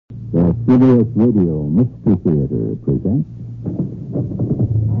The CBS Radio Mystery Theater presents...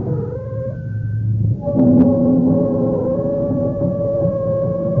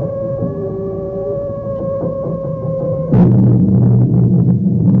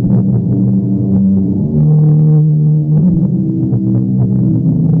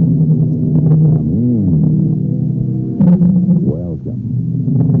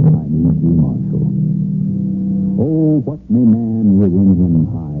 What may man within him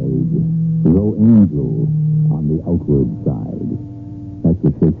hide, though angel on the outward side? That's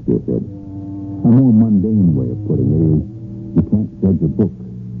what Shakespeare said. A more mundane way of putting it is, you can't judge a book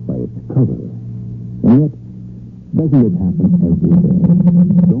by its cover. And yet, doesn't it happen every day?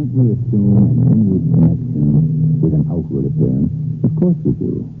 Don't we assume an inward connection with an outward appearance? Of course we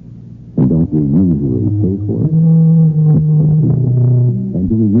do. And don't we usually pay for it? Of course we do. And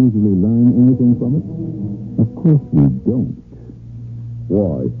do we usually learn anything from it? Of course we don't.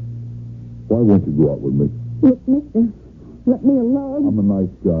 Why? Why won't you go out with me? Look, mister, let me alone. I'm a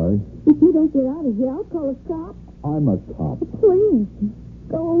nice guy. If you don't get out of here, I'll call a cop. I'm a cop. Please,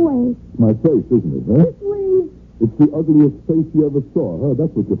 go away. My face, isn't it, huh? Please. It's the ugliest face you ever saw, huh?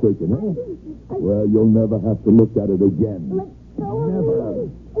 That's what you're thinking, huh? Well, you'll never have to look at it again. Let go of Never.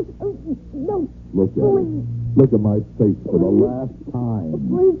 me. No. Look at Please. it. Look at my face for the last time.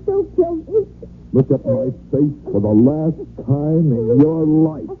 Please don't kill me. Look at my face for the last time in your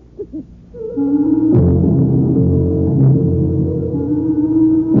life.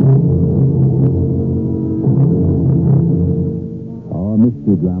 Our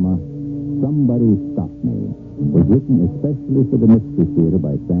mystery drama, Somebody Stop Me, was written especially for the Mystery Theater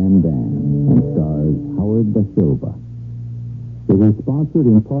by Sam Dan and stars Howard Da Silva. It is sponsored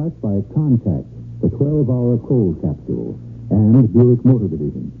in part by Contact, the 12-hour cold capsule, and Buick Motor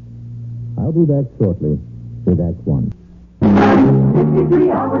Division. I'll be back shortly with Act One.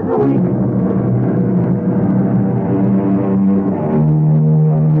 53 hours a week.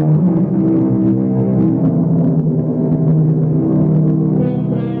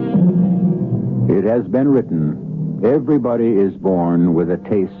 It has been written, everybody is born with a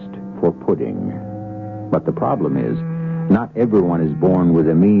taste for pudding. But the problem is, not everyone is born with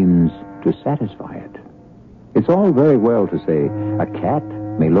the means to satisfy it. It's all very well to say, a cat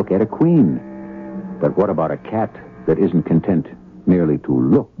may look at a queen. But what about a cat that isn't content merely to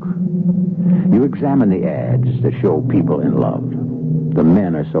look? You examine the ads that show people in love. The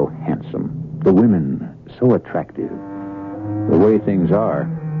men are so handsome. The women so attractive. The way things are,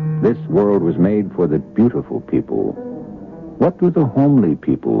 this world was made for the beautiful people. What do the homely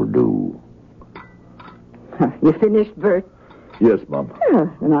people do? You finished, Bert? Yes, Mom.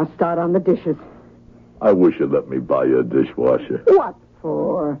 Then I'll start on the dishes. I wish you'd let me buy you a dishwasher. What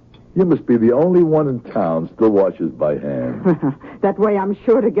for? You must be the only one in town still washes by hand. That way I'm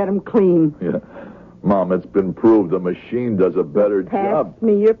sure to get them clean. Yeah. Mom, it's been proved the machine does a better job. Pass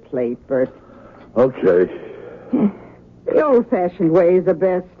me your plate, Bert. Okay. The old-fashioned way is the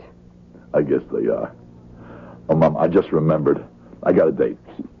best. I guess they are. Oh, Mom, I just remembered. I got a date.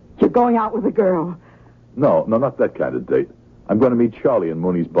 You're going out with a girl. No, not that kind of date. I'm going to meet Charlie in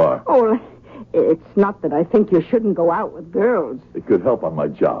Mooney's bar. Oh, it's not that I think you shouldn't go out with girls. It could help on my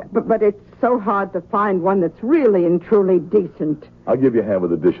job. But it's so hard to find one that's really and truly decent. I'll give you a hand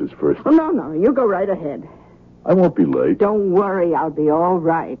with the dishes first. Oh, no, you go right ahead. I won't be late. Don't worry, I'll be all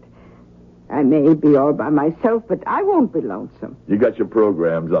right. I may be all by myself, but I won't be lonesome. You got your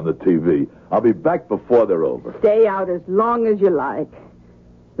programs on the TV. I'll be back before they're over. Stay out as long as you like.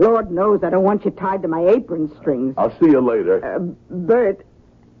 Lord knows I don't want you tied to my apron strings. I'll see you later. Bert.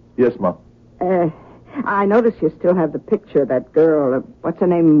 Yes, Mom. I notice you still have the picture of that girl. What's her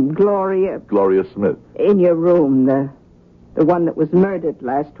name? Gloria? Gloria Smith. In your room, the one that was murdered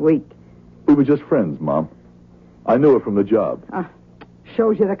last week. We were just friends, Mom. I knew her from the job.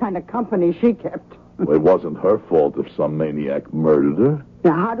 Shows you the kind of company she kept. Well, it wasn't her fault if some maniac murdered her.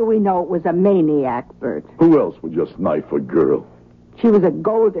 Now, how do we know it was a maniac, Bert? Who else would just knife a girl? She was a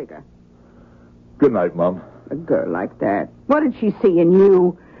gold digger. Good night, Mom. A girl like that. What did she see in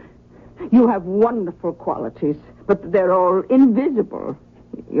you? You have wonderful qualities, but they're all invisible.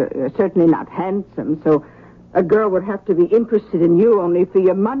 You're certainly not handsome, so a girl would have to be interested in you only for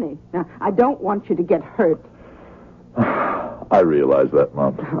your money. Now, I don't want you to get hurt. I realize that,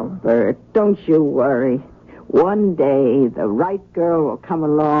 Mom. Oh, Bert, don't you worry. One day, the right girl will come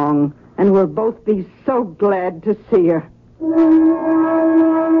along, and we'll both be so glad to see her.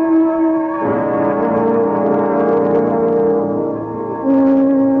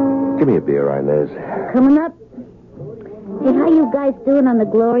 Give me a beer, Inez. Coming up. Hey, how you guys doing on the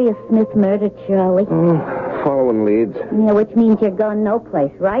Gloria Smith murder, Charlie? Following leads. Yeah, which means you're going no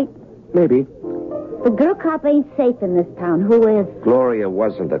place, right? Maybe. The girl cop ain't safe in this town. Who is? Gloria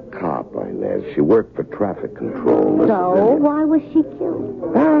wasn't a cop, Inez. She worked for traffic control. So, why was she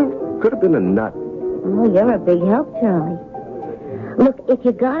killed? Could have been a nut. Oh, you're a big help, Charlie. Look, if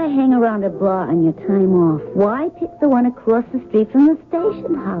you gotta hang around a bar on your time off, why pick the one across the street from the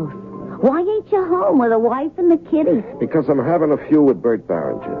station house? Why ain't you home with a wife and the kiddies? Because I'm having a few with Bert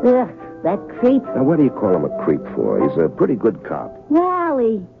Barringer. Ugh, that creep. Now, what do you call him a creep for? He's a pretty good cop. Well,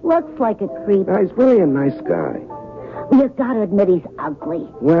 he looks like a creep. He's really a nice guy. You gotta admit he's ugly.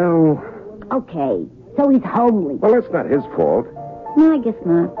 Well... Okay, so he's homely. Well, that's not his fault. No, I guess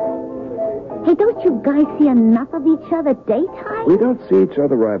not. Hey, don't you guys see enough of each other daytime? We don't see each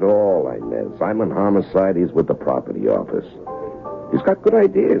other at all, Inez. I'm in homicide. He's with the property office. He's got good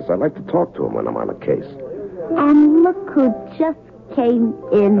ideas. I like to talk to him when I'm on a case. And look who just came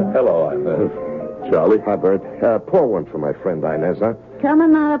in. Hello, Inez. Charlie. Hi, Bert. Pour one for my friend Inez, huh?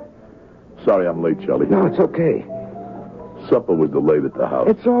 Coming up. Sorry I'm late, Charlie. No, it's okay. Supper was delayed at the house.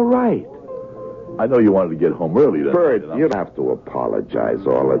 It's all right. I know you wanted to get home early then. Bert, you don't have to apologize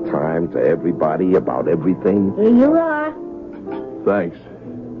all the time to everybody about everything. Here you are. Thanks.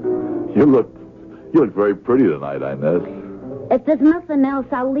 You look very pretty tonight, Inez. If there's nothing else,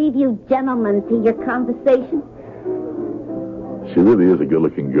 I'll leave you gentlemen to your conversation. She really is a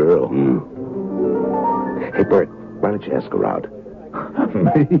good-looking girl. Hey, Bert, why don't you ask her out?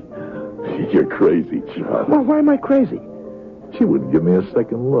 Me? You're crazy, Charlie. Well, why am I crazy? She wouldn't give me a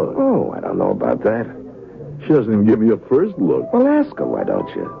second look. Oh, I don't know about that. She doesn't even give me a first look. Well, ask her, why don't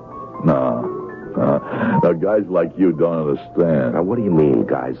you? No. Now, guys like you don't understand. Now, what do you mean,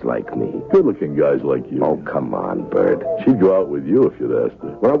 guys like me? Good-looking guys like you. Oh, come on, Bert. She'd go out with you if you'd asked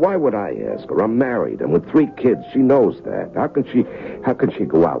her. Well, why would I ask her? I'm married, and with 3 kids, she knows that. How can she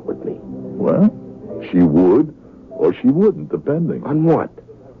go out with me? Well, she would, or she wouldn't, depending. On what?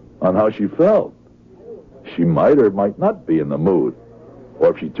 On how she felt. She might or might not be in the mood.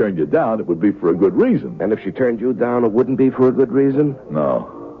 Or if she turned you down, it would be for a good reason. And if she turned you down, it wouldn't be for a good reason?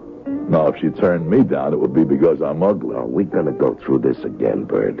 No, if she turned me down, it would be because I'm ugly. Oh, we're gonna go through this again,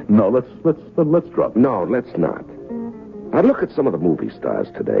 Bert. No, let's drop it. No, let's not. Now, look at some of the movie stars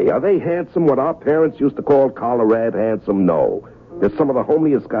today. Are they handsome, what our parents used to call Colorado handsome? No. They're some of the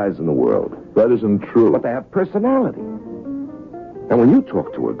homeliest guys in the world. That isn't true. But they have personality. And when you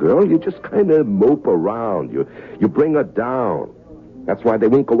talk to a girl, you just kind of mope around. You bring her down. That's why they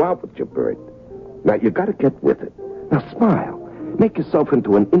won't go out with you, Bert. Now, you got to get with it. Now, smile. Make yourself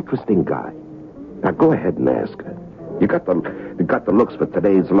into an interesting guy. Now, go ahead and ask her. You got the looks for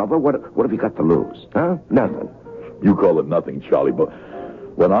today's lover. What have you got to lose? Huh? Nothing. You call it nothing, Charlie, but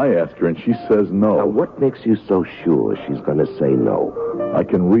when I ask her and she says no... Now, what makes you so sure she's going to say no? I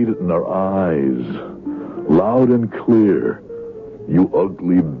can read it in her eyes. Loud and clear. You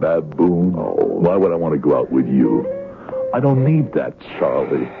ugly baboon. Oh, why would I want to go out with you? I don't need that,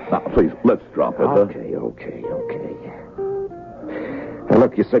 Charlie. Now, please, let's drop it. Okay. Now,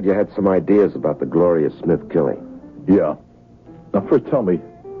 look, you said you had some ideas about the Gloria Smith killing. Yeah. Now, first tell me,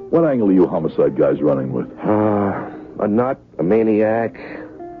 what angle are you homicide guys running with? A nut, a maniac.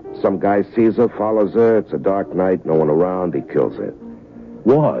 Some guy sees her, follows her. It's a dark night, no one around. He kills her.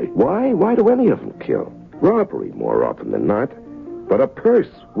 Why? Why? Why do any of them kill? Robbery, more often than not. But her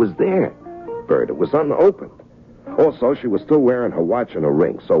purse was there, Bert. It was unopened. Also, she was still wearing her watch and a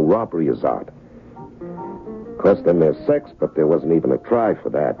ring, so robbery is out. Of course, then there's sex, but there wasn't even a try for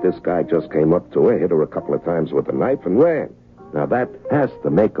that. This guy just came up to her, hit her a couple of times with a knife, and ran. Now, that has to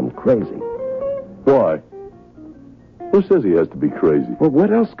make him crazy. Why? Who says he has to be crazy? Well,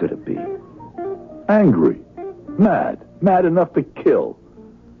 what else could it be? Angry. Mad. Mad enough to kill.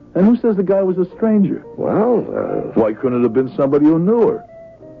 And who says the guy was a stranger? Well, why couldn't it have been somebody who knew her?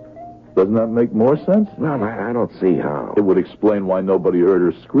 Doesn't that make more sense? Well, I don't see how. It would explain why nobody heard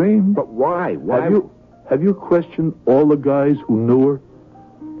her scream. But why? Why? Have you questioned all the guys who knew her?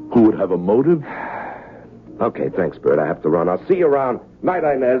 Who would have a motive? Okay, thanks, Bert. I have to run. I'll see you around. Night,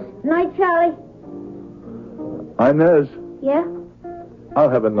 Inez. Night, Charlie. Inez, Yeah? I'll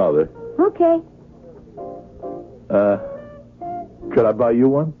have another. Okay. Could I buy you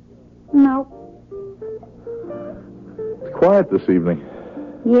one? No. It's quiet this evening.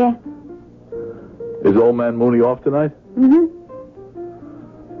 Yeah. Is old man Mooney off tonight? Mm-hmm.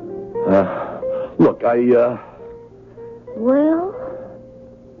 Look, Well?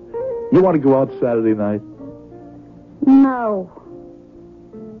 You want to go out Saturday night? No.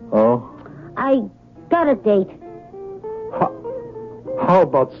 Oh? I got a date. How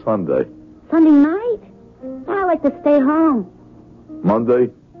about Sunday? Sunday night? I like to stay home. Monday?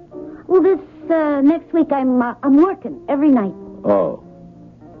 Well, this next week I'm working every night. Oh.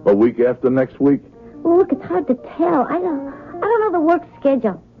 A week after next week? Well, look, it's hard to tell. I don't know the work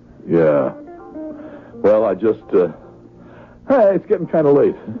schedule. Yeah. Well, I just, hey, it's getting kind of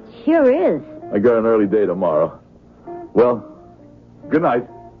late. It sure is. I got an early day tomorrow. Well, good night.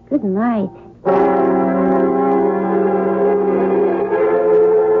 Good night.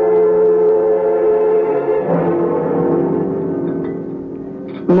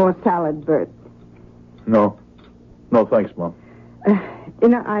 More salad, Bert. No. No, thanks, Mom.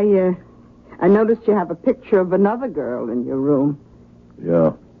 I noticed you have a picture of another girl in your room.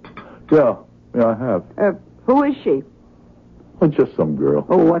 Yeah. Yeah, I have. Who is she? Oh, just some girl.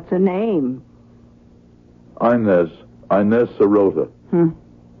 Oh, what's her name? Inez Sirota.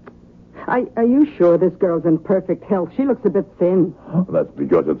 Are you sure this girl's in perfect health? She looks a bit thin. That's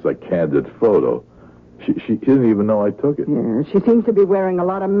because it's a candid photo. She didn't even know I took it. Yeah, she seems to be wearing a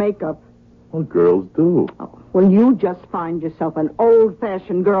lot of makeup. Well, girls do. Oh, well, you just find yourself an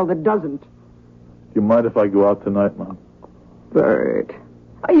old-fashioned girl that doesn't. Do you mind if I go out tonight, Mom? Bert,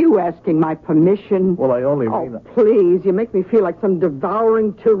 are you asking my permission? Well, I only mean... Oh, please, you make me feel like some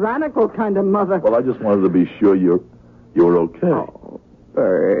devouring, tyrannical kind of mother. Well, I just wanted to be sure you were okay. Oh,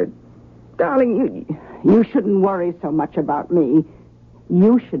 Bert, darling, you shouldn't worry so much about me.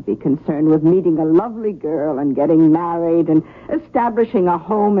 You should be concerned with meeting a lovely girl and getting married and establishing a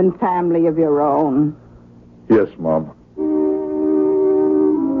home and family of your own. Yes, Mom.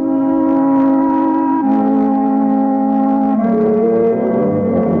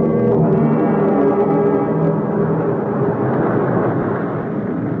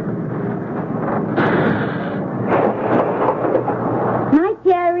 Night,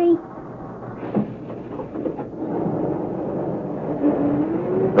 Jerry.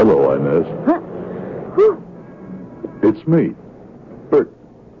 Hello, Inez. Huh? Who? It's me, Bert.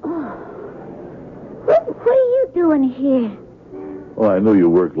 What are you doing here? Well, I knew you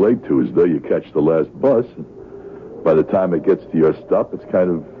worked late Tuesday. You catch the last bus. By the time it gets to your stop, it's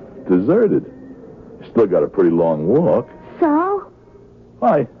kind of deserted. You still got a pretty long walk. So?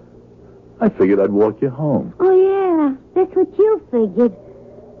 I figured I'd walk you home. Oh, yeah. That's what you figured.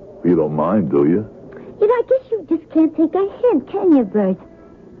 You don't mind, do you? You know, I guess you just can't take a hint, can you, Bert?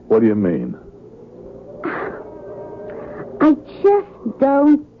 What do you mean? I just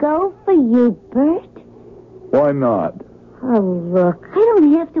don't go for you, Bert. Why not? Oh, look, I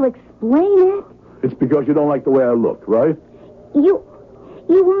don't have to explain it. It's because you don't like the way I look, right? You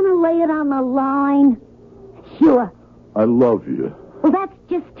want to lay it on the line? Sure. I love you. Well, that's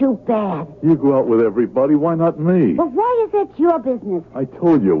just too bad. You go out with everybody. Why not me? Well, why is that your business? I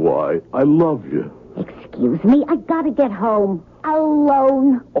told you why. I love you. Excuse me, I gotta get home.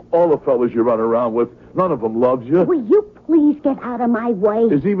 Alone. All the fellas you run around with, none of them loves you. Will you please get out of my way?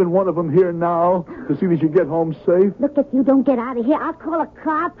 Is even one of them here now to see that you get home safe? Look, if you don't get out of here, I'll call a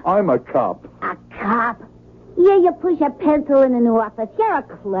cop. I'm a cop. A cop? Yeah, you push a pencil in a new office. You're a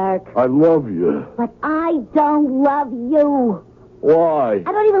clerk. I love you. But I don't love you. Why?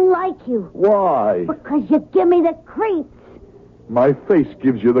 I don't even like you. Why? Because you give me the creeps. My face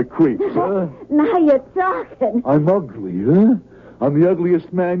gives you the creeps, huh? Now you're talking. I'm ugly, huh? I'm the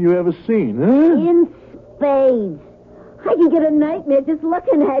ugliest man you ever seen, huh? In spades. I can get a nightmare just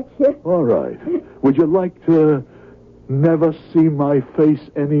looking at you. All right. Would you like to never see my face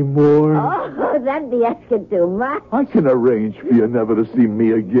anymore? Oh, that'd be asking too much. I can arrange for you never to see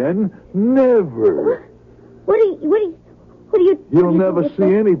me again. Never. What do you... You'll never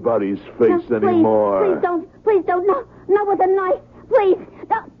see anybody's face No, anymore. Please don't. No, with a knife. Please.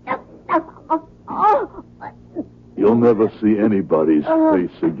 No. Oh. You'll never see anybody's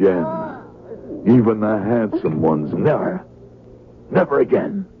face again. Even the handsome ones. Never. Never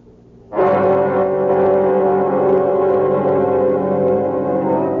again.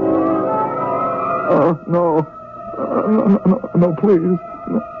 No. No, please.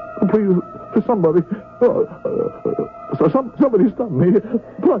 No, please. Somebody. Somebody stop me.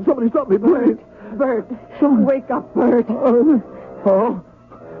 Somebody stop me, please. Bert, wake up, Bert.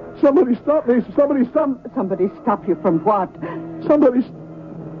 Somebody stop me. Somebody stop. Somebody stop you from what? Somebody.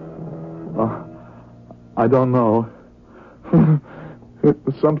 I don't know. It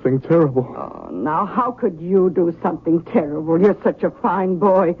was something terrible. Oh, now, how could you do something terrible? You're such a fine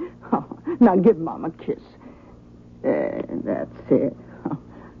boy. Oh, now, give Mom a kiss. That's it. Oh,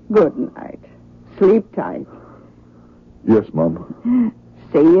 good night. Sleep tight. Yes, Mom.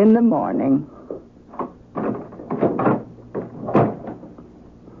 See you in the morning.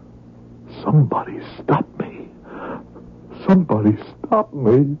 Somebody stop me. Somebody stop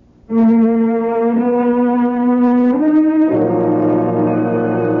me.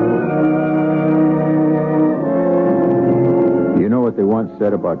 You know what they once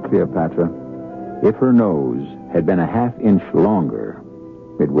said about Cleopatra? If her nose had been a half-inch longer,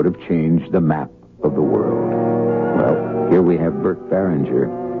 it would have changed the map of the world. Well, here we have Bert Barringer,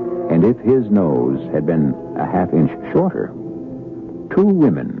 and if his nose had been a half-inch shorter, two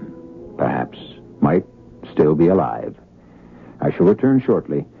women, perhaps, might still be alive. I shall return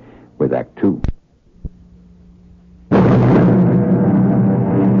shortly with Act Two.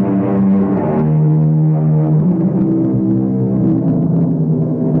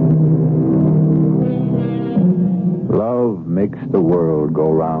 Love makes the world go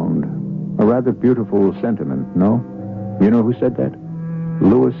round. A rather beautiful sentiment, no? You know who said that?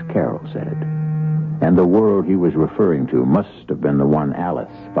 Lewis Carroll said it. And the world he was referring to must have been the one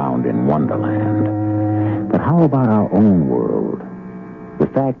Alice found in Wonderland. But how about our own world? The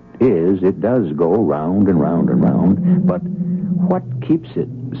fact is, it does go round and round and round, but what keeps it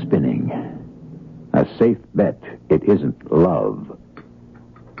spinning? A safe bet it isn't love.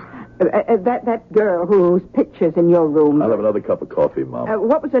 That girl whose picture's in your room. I'll have another cup of coffee, Mom.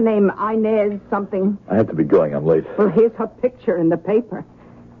 What was her name? Inez something? I have to be going. I'm late. Well, here's her picture in the paper.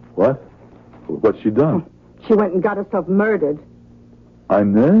 What? What's she done? She went and got herself murdered.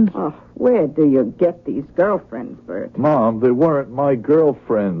 Inez? Oh, where do you get these girlfriends, Bert? Mom, they weren't my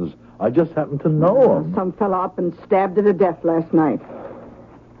girlfriends. I just happened to know them. Some fella up and stabbed her to death last night.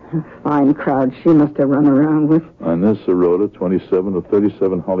 Fine crowd she must have run around with. Inez Sirota, 27 to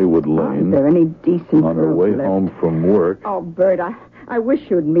 37 Hollywood Lane. Is there any decent On her girls way left? home from work. Oh, Bert, I wish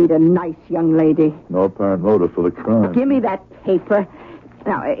you'd meet a nice young lady. No apparent motive for the crime. Give me that paper.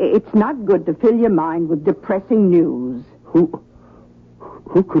 Now, it's not good to fill your mind with depressing news. Who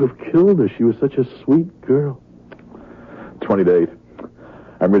could have killed her? She was such a sweet girl. 20 to 8.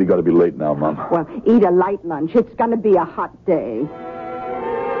 I'm really going to be late now, Mom. Well, eat a light lunch. It's going to be a hot day.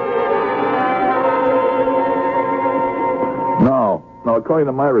 No, according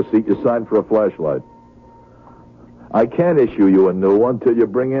to my receipt, you signed for a flashlight. I can't issue you a new one till you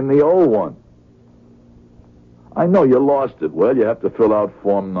bring in the old one. I know you lost it. Well, you have to fill out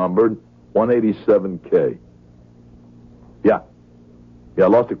form number 187K. Yeah,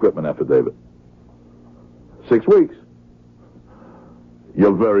 lost equipment affidavit. 6 weeks.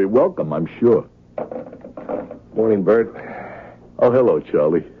 You're very welcome, I'm sure. Morning, Bert. Oh, hello,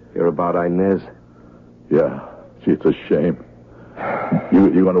 Charlie. Hear about Inez? Yeah, gee, it's a shame.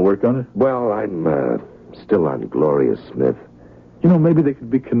 You going to work on it? Well, I'm still on Gloria Smith. You know, maybe they could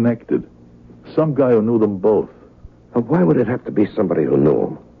be connected. Some guy who knew them both. But why would it have to be somebody who knew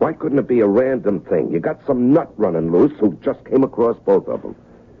him? Why couldn't it be a random thing? You got some nut running loose who just came across both of them.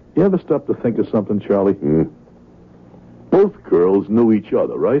 You ever stop to think of something, Charlie? Hmm? Both girls knew each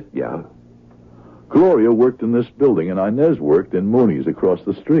other, right? Yeah. Gloria worked in this building, and Inez worked in Mooney's across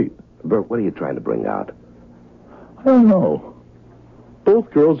the street. Bert, what are you trying to bring out? I don't know.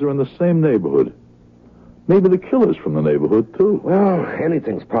 Both girls are in the same neighborhood. Maybe the killer's from the neighborhood, too. Well,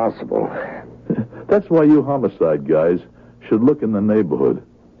 anything's possible. That's why you homicide guys should look in the neighborhood.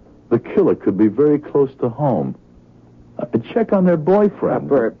 The killer could be very close to home. Check on their boyfriend.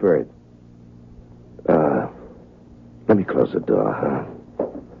 Bert. Let me close the door, huh?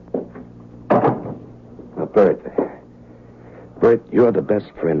 Now, Bert, you're the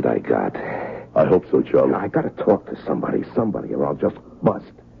best friend I got. I hope so, Charlie. I gotta talk to somebody, or I'll just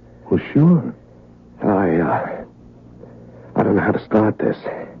bust. Well, sure. I don't know how to start this.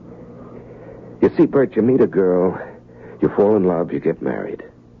 You see, Bert, you meet a girl, you fall in love, you get married.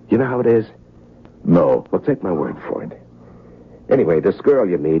 You know how it is? No. Well, take my word for it. Anyway, this girl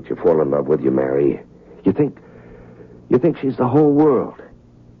you meet, you fall in love with, you marry. You think she's the whole world.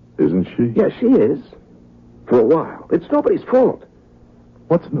 Isn't she? Yeah, she is. For a while. It's nobody's fault.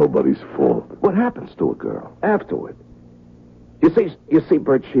 What's nobody's fault? What happens to a girl afterward? You see,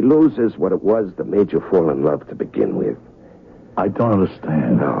 Bert, she loses what it was that made you fall in love to begin with. I don't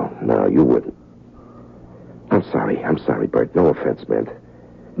understand. No, you wouldn't. I'm sorry, Bert. No offense meant.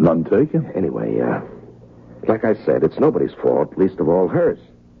 None taken. Anyway, like I said, it's nobody's fault, least of all hers.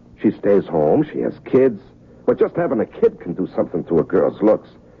 She stays home, she has kids. But just having a kid can do something to a girl's looks.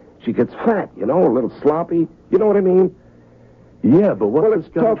 She gets fat, a little sloppy. You know what I mean? Yeah, but what? Well,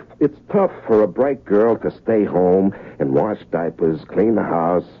 it's tough for a bright girl to stay home and wash diapers, clean the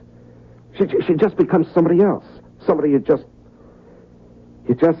house. She just becomes somebody else. Somebody you just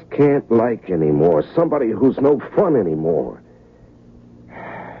can't like anymore. Somebody who's no fun anymore.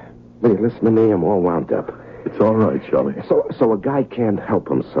 Will you listen to me? I'm all wound up. It's all right, Charlie. So a guy can't help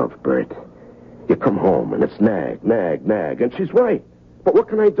himself, Bert. You come home and it's nag, and she's right. But what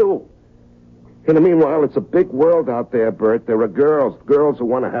can I do? In the meanwhile, it's a big world out there, Bert. There are girls who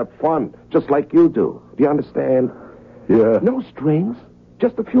want to have fun, just like you do. Do you understand? Yeah. No strings,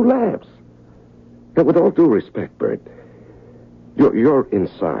 just a few laughs. Now, with all due respect, Bert, you're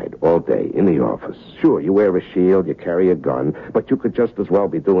inside all day in the office. Sure, you wear a shield, you carry a gun, but you could just as well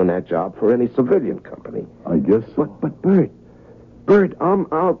be doing that job for any civilian company. I guess so. But Bert, I'm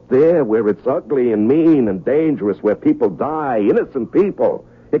out there where it's ugly and mean and dangerous, where people die, innocent people.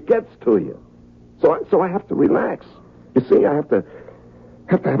 It gets to you. So I have to relax. You see, I have to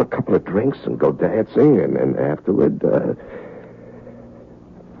have a couple of drinks and go dancing, and afterward,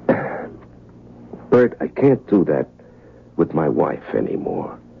 Bert, I can't do that with my wife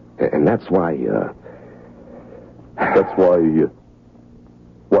anymore. And that's why, That's why,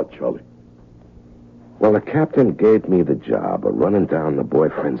 what, Charlie? Well, the captain gave me the job of running down the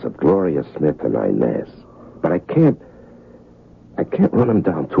boyfriends of Gloria Smith and Inez. But I can't run them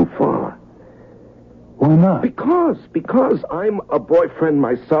down too far. Why not? Because I'm a boyfriend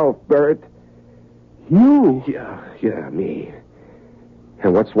myself, Bert. You? Yeah, me.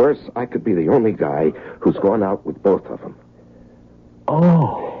 And what's worse, I could be the only guy who's gone out with both of them.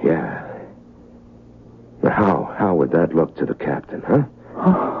 Oh. Yeah. Now, how would that look to the captain, huh?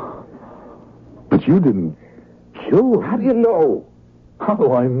 But you didn't kill him. How do you know? How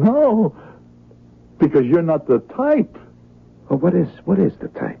do I know? Because you're not the type. Well, what is the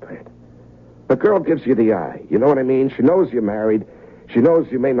type, Bert? The girl gives you the eye. You know what I mean? She knows you're married. She knows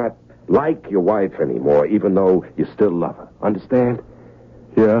you may not like your wife anymore, even though you still love her. Understand?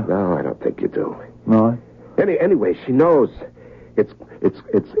 Yeah? No, I don't think you do. No? Anyway, she knows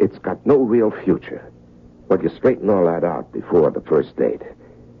it's got no real future. But you straighten all that out before the first date.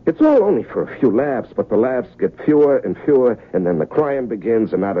 It's all only for a few laughs, but the laughs get fewer and fewer, and then the crying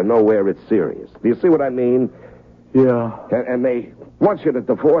begins, and out of nowhere it's serious. Do you see what I mean? Yeah. And they want you to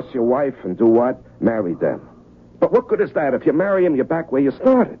divorce your wife and do what? Marry them. But what good is that? If you marry him, you're back where you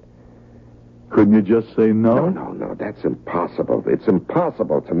started. Couldn't you just say no? No, that's impossible. It's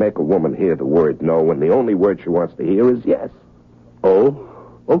impossible to make a woman hear the word no when the only word she wants to hear is yes. Oh,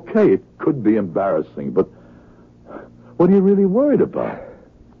 okay, it could be embarrassing, but what are you really worried about?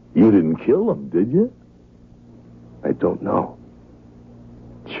 You didn't kill him, did you? I don't know.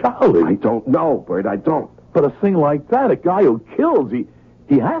 Charlie. I don't know, Bert, I don't. But a thing like that, a guy who kills,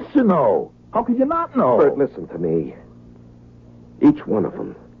 he has to know. How could you not know? Bert, listen to me. Each one of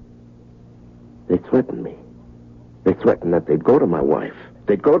them, they threatened me. They threatened that they'd go to my wife.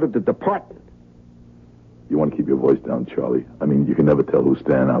 They'd go to the department. You want to keep your voice down, Charlie? I mean, you can never tell who's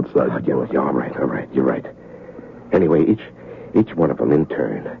standing outside the door. Yeah, all right, you're right. Anyway, each one of them in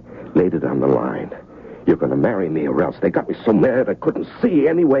turn laid it on the line. You're going to marry me or else. They got me so mad I couldn't see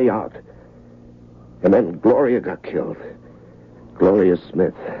any way out. And then Gloria got killed. Gloria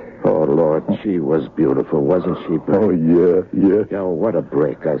Smith. Oh, Lord, she was beautiful, wasn't she, Bert? Oh, yeah. Yeah, what a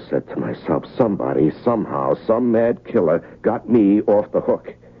break, I said to myself. Somebody, somehow, some mad killer got me off the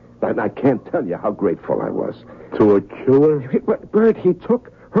hook. And I can't tell you how grateful I was. To a killer? Bert, he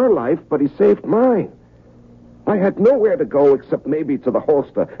took her life, but he saved mine. I had nowhere to go except maybe to the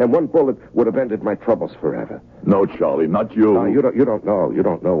holster, and one bullet would have ended my troubles forever. No, Charlie, not you. No, you don't know. You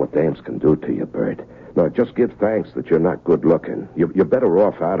don't know what dames can do to you, Bert. No, just give thanks that you're not good looking. You're better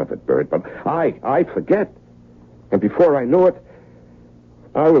off out of it, Bert. But I forget. And before I knew it,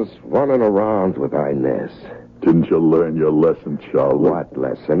 I was running around with Inez. Didn't you learn your lesson, Charlie? What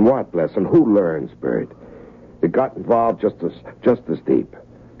lesson? What lesson? Who learns, Bert? It got involved just as deep.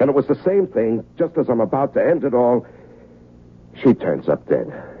 And it was the same thing, just as I'm about to end it all, she turns up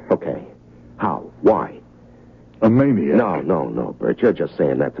dead. Okay. How? Why? A maniac. No, Bert. You're just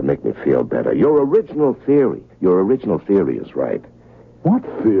saying that to make me feel better. Your original theory is right. What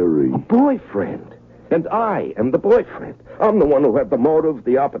theory? A boyfriend. And I am the boyfriend. I'm the one who had the motive,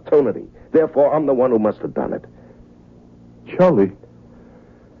 the opportunity. Therefore, I'm the one who must have done it. Charlie,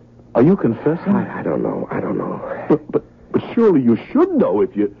 are you confessing? I don't know. But surely you should know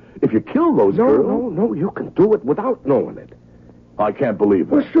if you kill those girls. No, you can do it without knowing it. I can't believe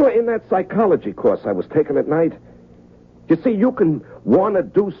that. Well, sure, in that psychology course I was taking at night. You see, you can want to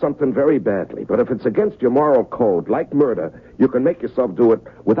do something very badly, but if it's against your moral code, like murder, you can make yourself do it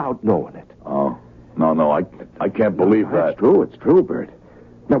without knowing it. Oh, no, I can't believe that. It's true, Bert.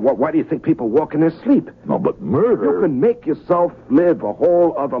 Now, why do you think people walk in their sleep? No, but murder... You can make yourself live a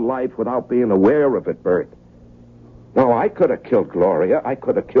whole other life without being aware of it, Bert. Now, I could have killed Gloria. I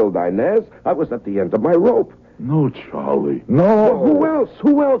could have killed Inez. I was at the end of my rope. No, Charlie. No. Well,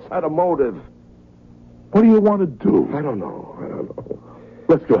 who else had a motive? What do you want to do? I don't know.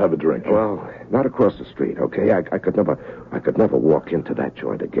 Let's go have a drink. Well, not across the street, okay? I could never walk into that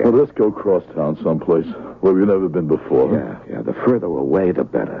joint again. Well, let's go cross town someplace where we've never been before. Yeah. The further away, the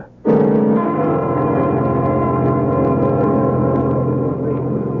better.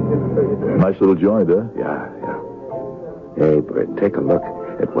 Nice little joint, huh? Yeah. Hey, Bert, take a look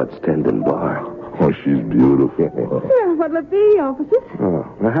at what's tending bar. Oh, she's beautiful. Yeah, what'll it be, officers? Oh,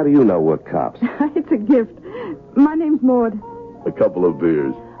 well, how do you know we're cops? It's a gift. My name's Maud. A couple of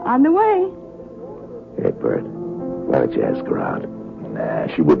beers. On the way. Hey, Bert, why don't you ask her out? Nah,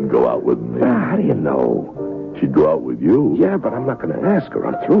 she wouldn't go out with me. How do you know? She'd go out with you. Yeah, but I'm not going to ask her.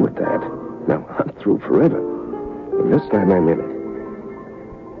 I'm through with that. No, I'm through forever. And this time I'm in it.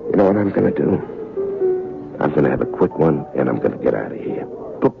 You know what I'm going to do? I'm going to have a quick one, and I'm going to get out of here.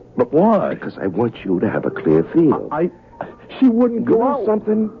 But why? Because I want you to have a clear field. She wouldn't You go know out.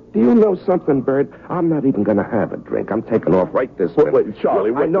 something? Do you know something, Bert? I'm not even going to have a drink. I'm taking off right this minute. Wait,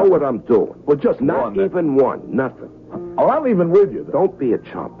 Charlie, I know what I'm doing. Well, just Not one. even one. Nothing. Oh, I'm leaving with you. Don't be a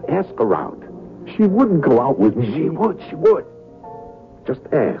chump. Ask her out. She wouldn't go out with me. She would. Just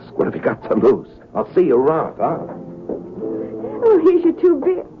ask. What have you got to lose? I'll see you around, huh? Oh, here's your 2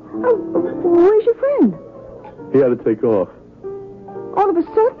 beers. Oh, where's your friend? He had to take off. All of a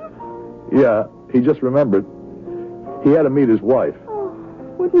sudden? Yeah, he just remembered. He had to meet his wife. Oh,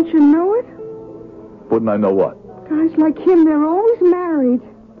 wouldn't you know it? Wouldn't I know what? Guys like him, they're always married.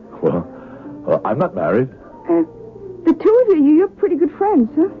 Well, I'm not married. The two of you're pretty good friends,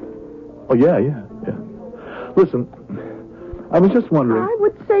 huh? Oh, yeah. Listen, I was just wondering, I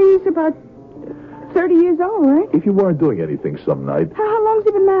would say he's about 30 years old, right? if you weren't doing anything some night, How long's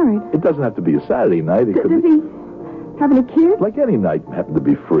he been married? it doesn't have to be a Saturday night. It could Does be he have any kids? like any night happen to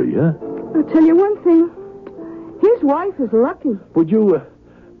be free, huh? I'll tell you one thing. His wife is lucky. Would you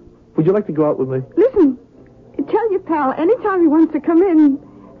like to go out with me? Listen, tell your pal anytime he wants to come in,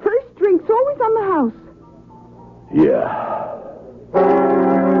 first drink's always on the house. Yeah.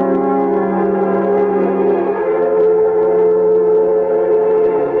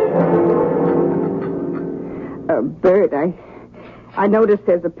 Bert, I noticed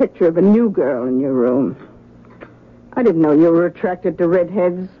there's a picture of a new girl in your room. I didn't know you were attracted to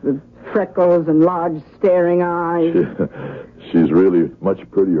redheads with freckles and large staring eyes. She's really much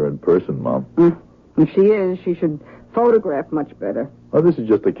prettier in person, Mom. If she is, she should photograph much better. Oh, this is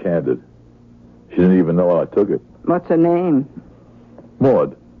just a candid. She didn't even know how I took it. What's her name?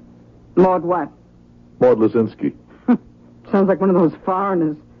 Maud. Maud what? Maud Lazinski. Sounds like one of those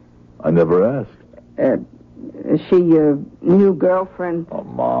foreigners. I never asked. Is she your new girlfriend? Oh,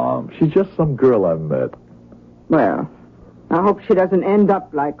 Mom, she's just some girl I met. Well, I hope she doesn't end up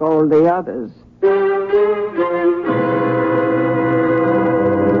like all the others.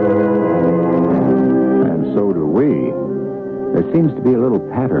 And so do we. There seems to be a little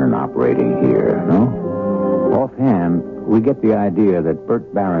pattern operating here, no? Offhand, we get the idea that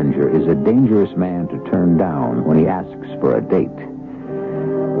Bert Barringer is a dangerous man to turn down when he asks for a date.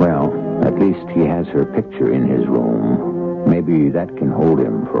 Well, at least he has her picture in his room. Maybe that can hold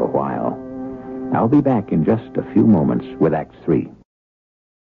him for a while. I'll be back in just a few moments with Act 3.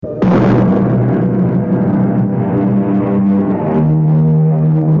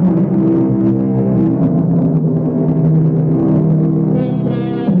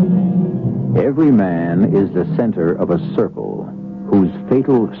 Every man is the center of a circle whose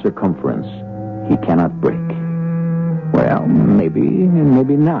fatal circumference he cannot break. Well, maybe and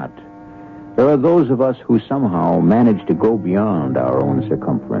maybe not. There are those of us who somehow manage to go beyond our own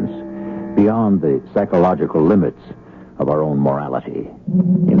circumference, beyond the psychological limits of our own morality.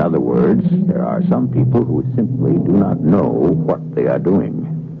 In other words, there are some people who simply do not know what they are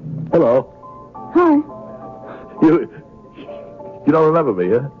doing. Hello. Hi. You don't remember me,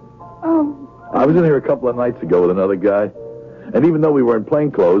 huh? Oh, I was in here a couple of nights ago with another guy. And even though we were in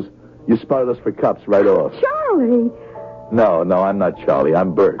plain clothes, you spotted us for cops right off. Charlie. No, I'm not Charlie.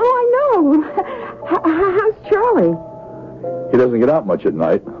 I'm Bert. Oh, I know. How's Charlie? He doesn't get out much at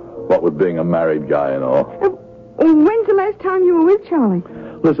night, what with being a married guy and all. When's the last time you were with Charlie?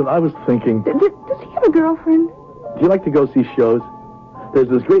 Listen, I was thinking, Does he have a girlfriend? do you like to go see shows? There's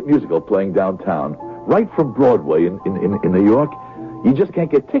this great musical playing downtown, right from Broadway in New York. You just can't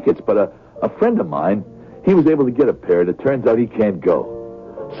get tickets, but a friend of mine, he was able to get a pair, and it turns out he can't go.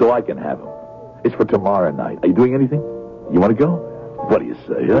 So I can have him. It's for tomorrow night. Are you doing anything? You want to go? What do you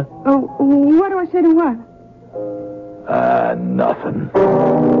say, huh? Oh, what do I say to what? Nothing.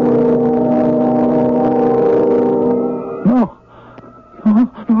 No,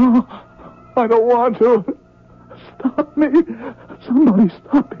 I don't want to. Stop me. Somebody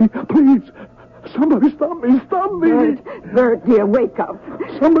stop me, please. Somebody stop me. Stop me. Bert, dear, wake up.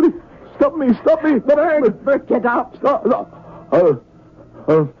 Somebody stop me. Stop me. Bert, get up. Stop.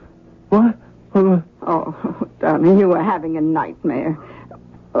 What? Oh, darling, you were having a nightmare.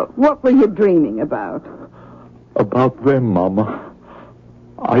 What were you dreaming about? About them, Mama.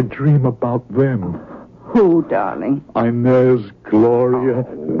 I dream about them. Who, darling? Inez, Gloria.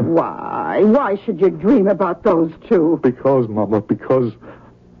 Why? Why should you dream about those two? Because, Mama, because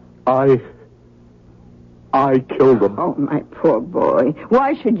I killed them. Oh, my poor boy.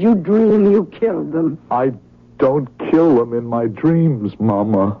 Why should you dream you killed them? I don't kill them in my dreams,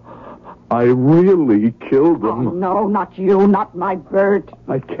 Mama. I really killed them. Oh, no, not you, not my Bert.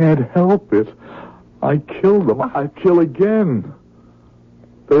 I can't help it. I killed them. I kill again.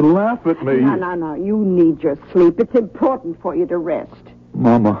 They laugh at me. No. You need your sleep. It's important for you to rest.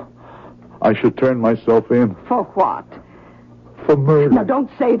 Mama, I should turn myself in. For what? For murder. Now, don't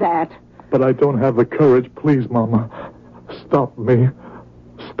say that. But I don't have the courage. Please, Mama, stop me.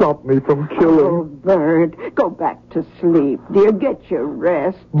 Stop me from killing. Oh, Bert, go back to sleep. Dear, get your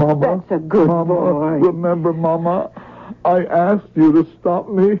rest. Mama. That's a good Mama, boy. Remember, Mama, I asked you to stop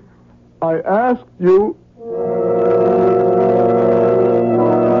me. I asked you.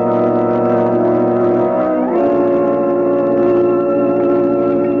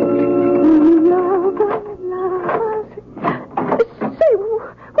 Say,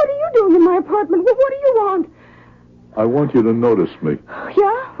 what are you doing in my apartment? What do you want? I want you to notice me.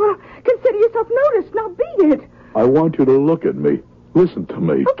 Yeah? Well, consider yourself noticed. Now beat it. I want you to look at me. Listen to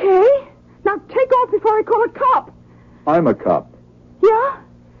me. Okay. Now take off before I call a cop. I'm a cop. Yeah?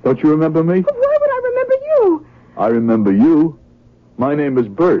 Don't you remember me? But why would I remember you? I remember you. My name is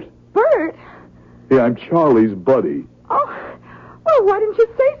Bert. Bert? Yeah, I'm Charlie's buddy. Oh, well, why didn't you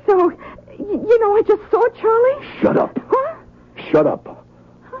say so? You know, I just saw Charlie. Shut up. Huh? Shut up.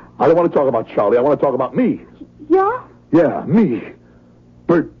 I don't want to talk about Charlie. I want to talk about me. Yeah? Yeah, me.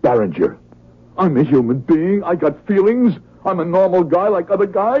 Bert Barringer. I'm a human being. I got feelings. I'm a normal guy like other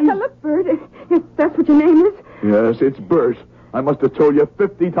guys. Now, look, Bert, if that's what your name is. Yes, it's Bert. I must have told you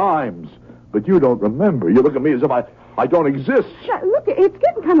 50 times. But you don't remember. You look at me as if I don't exist. Now, look, it's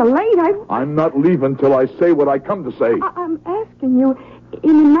getting kind of late. I'm not leaving till I say what I come to say. I'm asking you in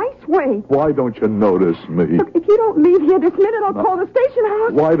a nice way. Why don't you notice me? Look, if you don't leave here this minute, I'll call the station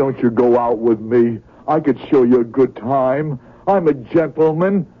house. Why don't you go out with me? I could show you a good time. I'm a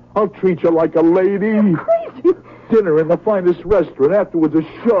gentleman. I'll treat you like a lady. You're crazy. Dinner in the finest restaurant. Afterwards, a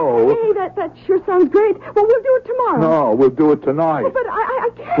show. Hey, that sure sounds great. Well, we'll do it tomorrow. No, we'll do it tonight. Well, but I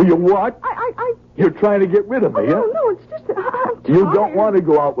can't. Will you what? I... You're trying to get rid of me, huh? No, it's just that I'm tired. You don't want to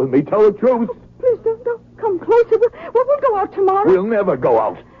go out with me. Tell the truth. Please, don't come closer. We'll go out tomorrow. We'll never go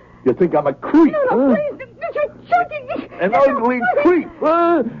out. You think I'm a creep, No, huh? please. You're An ugly creep,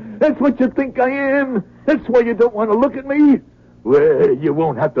 huh? That's what you think I am? That's why you don't want to look at me? Well, you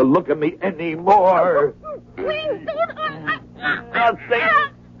won't have to look at me anymore. Please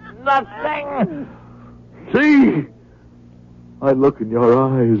Nothing. See? I look in your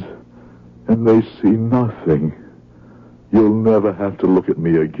eyes, and they see nothing. You'll never have to look at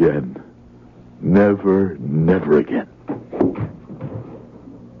me again. Never, never again.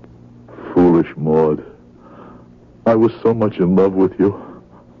 Foolish Maud. I was so much in love with you.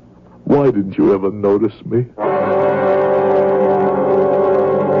 Why didn't you ever notice me?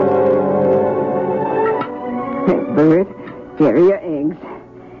 Bert, here are your eggs.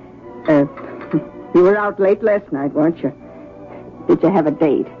 You were out late last night, weren't you? Did you have a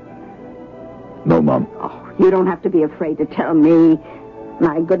date? No, Mom. Oh, you don't have to be afraid to tell me.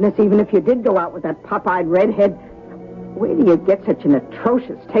 My goodness, even if you did go out with that pop-eyed redhead, where do you get such an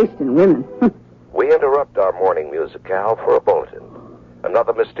atrocious taste in women? We interrupt our morning musicale for a bulletin.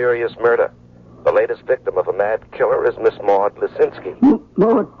 Another mysterious murder. The latest victim of a mad killer is Miss Maud Lisinski.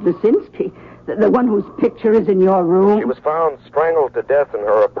 Maud Lisinski? The one whose picture is in your room? She was found strangled to death in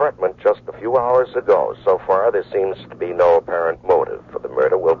her apartment just a few hours ago. So far, there seems to be no apparent motive for the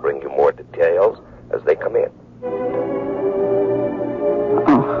murder. We'll bring you more details as they come in.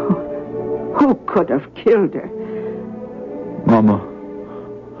 Oh, who could have killed her? Mama,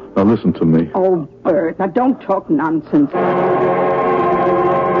 now listen to me. Oh, Bert, now don't talk nonsense.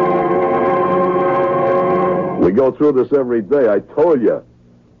 We go through this every day, I told you.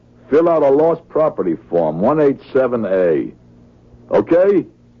 Fill out a lost property form, 187A. Okay?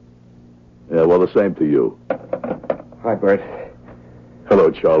 Yeah, well, the same to you. Hi, Bert. Hello,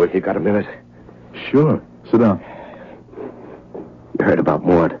 Charlie. You got a minute? Sure. Sit down. You heard about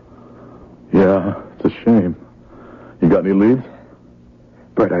Maud? Yeah, it's a shame. You got any leads?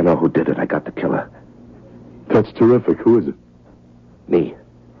 Bert, I know who did it. I got the killer. That's terrific. Who is it? Me.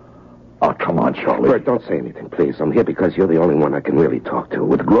 Oh, come on, Charlie. Bert, don't say anything, please. I'm here because you're the only one I can really talk to.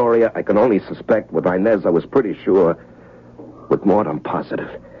 With Gloria, I can only suspect. With Inez, I was pretty sure. With Maud, I'm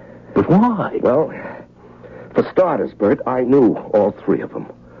positive. But why? Well, for starters, Bert, I knew all three of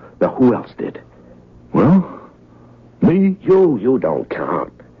them. Now, who else did? Well, Me? You don't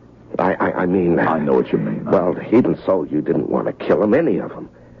count. I mean... I know what you mean. Well, even so, you didn't want to kill them, any of them.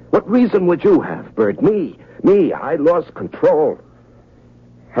 What reason would you have, Bert? Me, I lost control.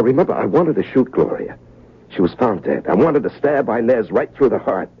 I remember I wanted to shoot Gloria. She was found dead. I wanted to stab Inez right through the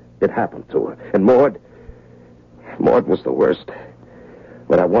heart. It happened to her. And Maud was the worst.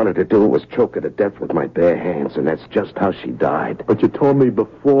 What I wanted to do was choke her to death with my bare hands, and that's just how she died. But you told me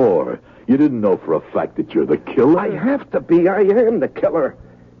before. You didn't know for a fact that you're the killer. I have to be. I am the killer.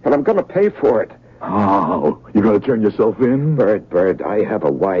 And I'm going to pay for it. Oh, you're going to turn yourself in? Bert, I have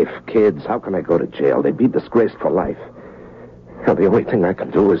a wife, kids. How can I go to jail? They'd be disgraced for life. Now, the only thing I can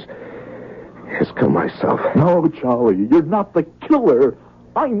do is kill myself. No, Charlie, you're not the killer.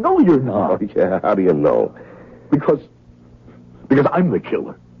 I know you're not. Oh, yeah, how do you know? Because I'm the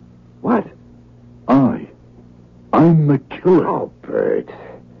killer. What? I'm the killer. Oh,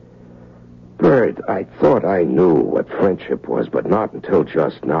 Bert, I thought I knew what friendship was, but not until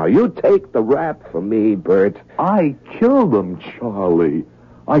just now. You take the rap for me, Bert. I killed him, Charlie.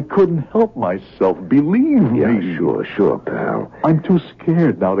 I couldn't help myself. Believe me. Yeah, sure, pal. I'm too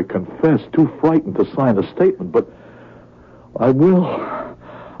scared now to confess, too frightened to sign a statement, but I will.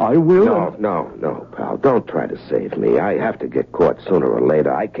 No, pal. Don't try to save me. I have to get caught sooner or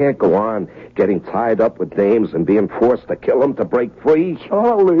later. I can't go on getting tied up with names and being forced to kill them to break free.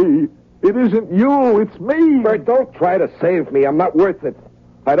 Charlie, it isn't you. It's me. Bert, don't try to save me. I'm not worth it.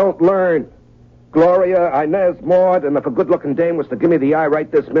 I don't learn. Gloria, Inez, Maud, and if a good-looking dame was to give me the eye right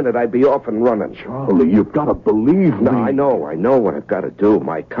this minute, I'd be off and running. Charlie, you've got to believe me. No, I know what I've got to do.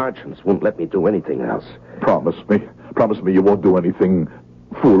 My conscience won't let me do anything else. Promise me you won't do anything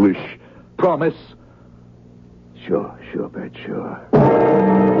foolish. Promise. Sure, Bert, sure.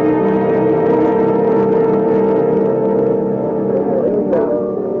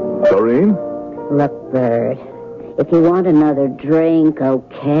 Doreen? Look, Bert, if you want another drink,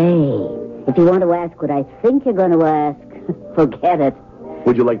 okay. If you want to ask what I think you're going to ask, forget it.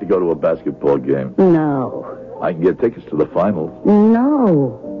 Would you like to go to a basketball game? No. I can get tickets to the finals.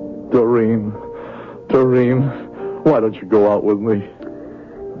 No. Doreen, why don't you go out with me?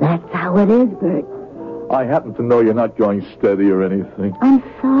 That's how it is, Bert. I happen to know you're not going steady or anything. I'm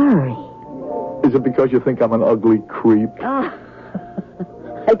sorry. Is it because you think I'm an ugly creep? Oh,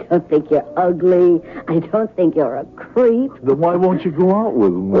 I don't think you're ugly. I don't think you're a creep. Then why won't you go out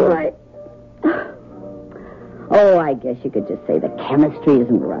with me? Right. Oh, I guess you could just say the chemistry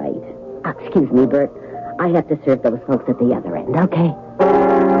isn't right. Excuse me, Bert. I have to serve those folks at the other end, okay?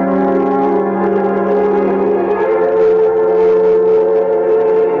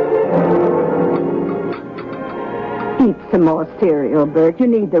 Eat some more cereal, Bert. You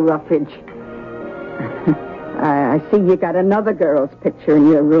need the roughage. I see you got another girl's picture in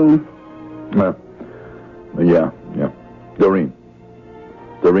your room. Yeah. Doreen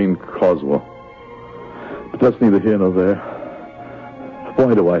Coswell. But that's neither here nor there.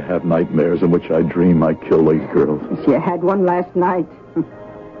 Why do I have nightmares in which I dream I kill these girls? You had one last night.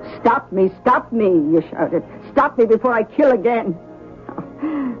 Stop me, you shouted. Stop me before I kill again.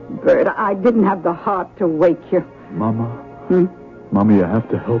 Bert, I didn't have the heart to wake you. Mama, Mama, you have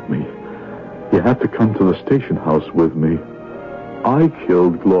to help me. You have to come to the station house with me. I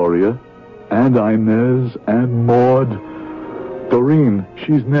killed Gloria, and Inez, and Maud. Doreen,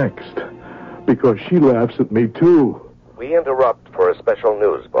 she's next, because she laughs at me, too. We interrupt for a special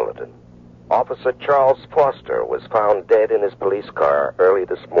news bulletin. Officer Charles Foster was found dead in his police car early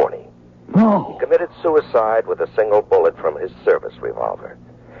this morning. No. He committed suicide with a single bullet from his service revolver.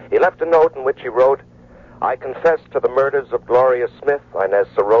 He left a note in which he wrote, "I confess to the murders of Gloria Smith, Inez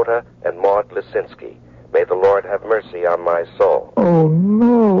Sirota, and Maud Lisinski. May the Lord have mercy on my soul." Oh,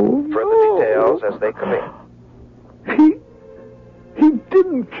 no. Further details as they come in. He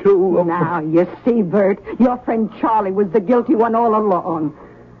didn't kill them. Now, you see, Bert, your friend Charlie was the guilty one all along.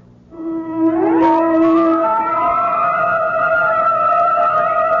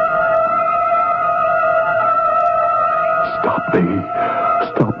 Stop me.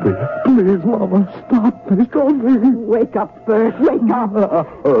 Please, Mama, stop me. Wake up, Bert, wake up.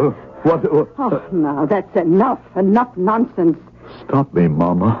 What? Oh, now, that's enough nonsense. Stop me,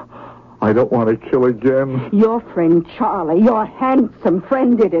 Mama. I don't want to kill again. Your friend Charlie, your handsome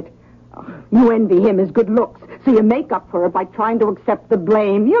friend, did it. Oh, you envy him his good looks, so you make up for it by trying to accept the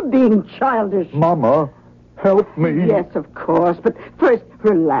blame. You're being childish. Mama, help me. Yes, of course, but first,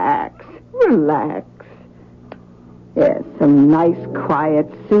 relax. Yes, some nice, quiet,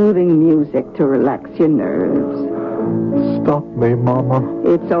 soothing music to relax your nerves. Stop me, Mama.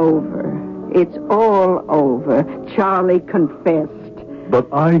 It's over. It's all over. Charlie confessed. But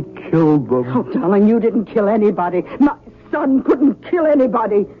I killed them. Oh, darling, you didn't kill anybody. My son couldn't kill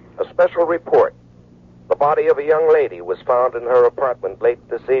anybody. A special report. The body of a young lady was found in her apartment late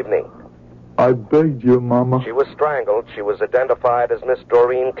this evening. I begged you, Mama. She was strangled. She was identified as Miss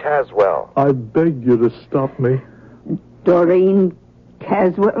Doreen Caswell. I begged you to stop me. Doreen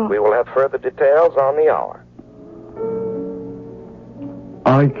Caswell? We will have further details on the hour.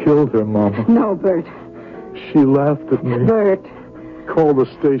 I killed her, Mama. No, Bert. She laughed at me. Bert. Call the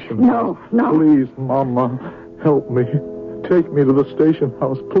station No, house. no. Please, Mama, help me. Take me to the station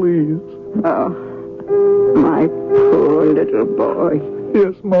house, please. Oh, my poor little boy.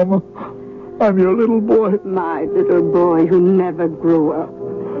 Yes, Mama. I'm your little boy. My little boy who never grew up.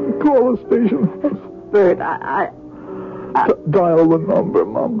 Call the station house. Bert, Dial the number,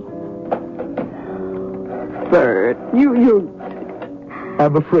 Mama. Bert, you...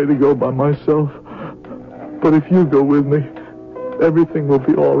 I'm afraid to go by myself. But if you go with me, everything will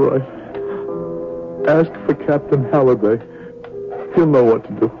be all right. Ask for Captain Halliday. He'll know what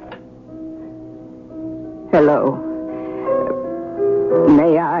to do. Hello.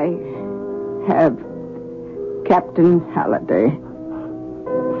 May I have Captain Halliday?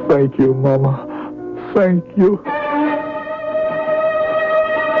 Thank you, Mama. Thank you.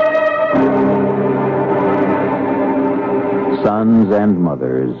 Sons and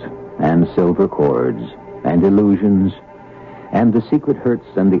mothers, and silver cords, and illusions, and the secret hurts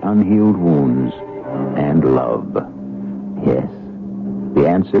and the unhealed wounds, and love. Yes, the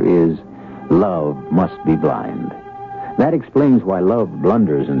answer is love must be blind. That explains why love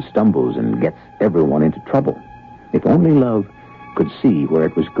blunders and stumbles and gets everyone into trouble. If only love could see where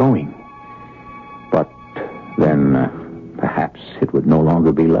it was going. But then perhaps it would no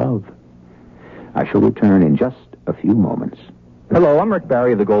longer be love. I shall return in just a few moments. Hello, I'm Rick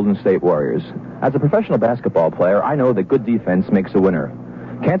Barry of the Golden State Warriors. As a professional basketball player, I know that good defense makes a winner.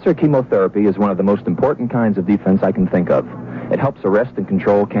 Cancer chemotherapy is one of the most important kinds of defense I can think of. It helps arrest and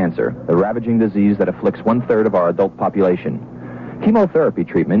control cancer, the ravaging disease that afflicts 1/3 of our adult population. Chemotherapy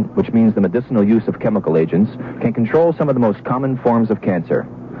treatment, which means the medicinal use of chemical agents, can control some of the most common forms of cancer.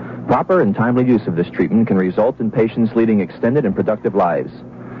 Proper and timely use of this treatment can result in patients leading extended and productive lives.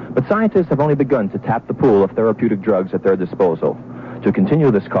 But scientists have only begun to tap the pool of therapeutic drugs at their disposal. To continue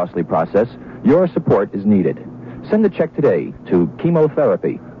this costly process, your support is needed. Send a check today to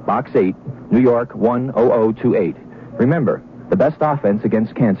Chemotherapy, Box 8, New York 10028. Remember, the best offense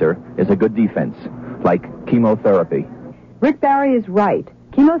against cancer is a good defense, like chemotherapy. Rick Barry is right.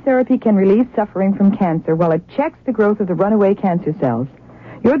 Chemotherapy can relieve suffering from cancer while it checks the growth of the runaway cancer cells.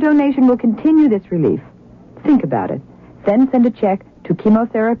 Your donation will continue this relief. Think about it. Then send a check to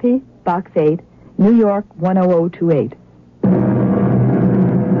Chemotherapy, Box 8, New York 10028.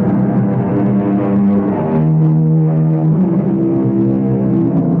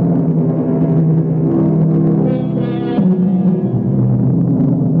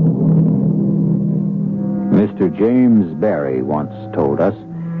 Mr. James Barry once told us,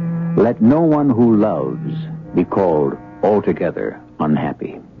 "Let no one who loves be called altogether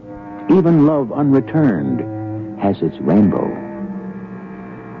unhappy. Even love unreturned has its rainbow."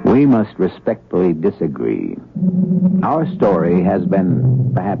 We must respectfully disagree. Our story has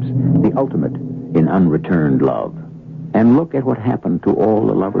been, perhaps, the ultimate in unreturned love. And look at what happened to all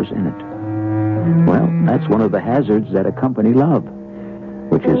the lovers in it. Well, that's one of the hazards that accompany love,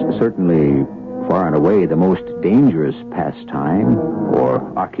 which is certainly far and away the most dangerous pastime or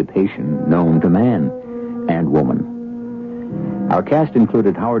occupation known to man and woman. Our cast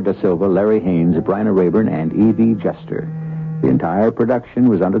included Howard Da Silva, Larry Haynes, Bryna Rayburn, and E.V. Juster. The entire production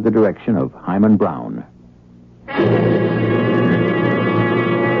was under the direction of Hyman Brown.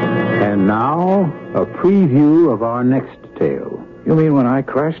 And now, a preview of our next tale. You mean when I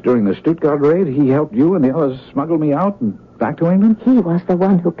crashed during the Stuttgart raid, he helped you and the others smuggle me out and back to England? He was the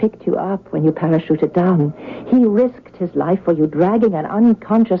one who picked you up when you parachuted down. He risked his life for you, dragging an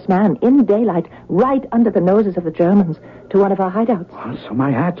unconscious man in daylight right under the noses of the Germans to one of our hideouts. Well, so my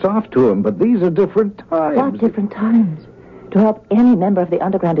hat's off to him, but these are different times. What different times? To help any member of the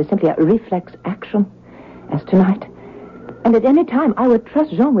underground is simply a reflex action, as tonight. And at any time, I would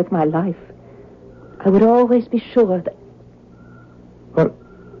trust Jean with my life. I would always be sure that...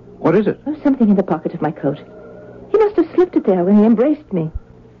 What is it? There was something in the pocket of my coat. He must have slipped it there when he embraced me.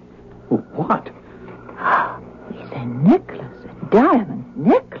 What? It's a necklace, a diamond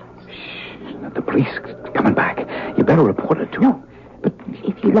necklace. Shh, the police coming back. You better report it to him. No, but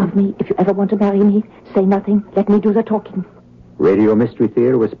if you love me, if you ever want to marry me, say nothing. Let me do the talking. Radio Mystery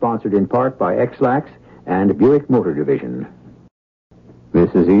Theater was sponsored in part by X-Lax and Buick Motor Division.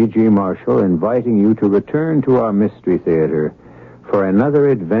 This is E.G. Marshall inviting you to return to our Mystery Theater for another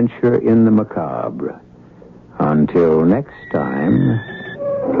adventure in the macabre. Until next time,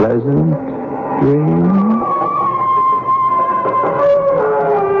 pleasant dreams.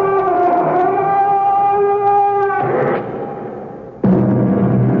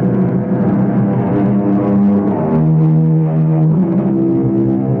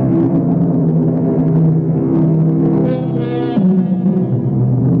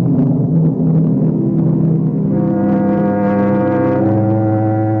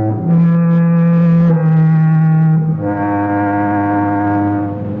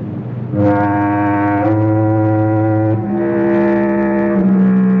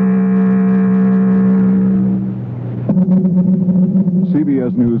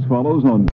 CBS News follows on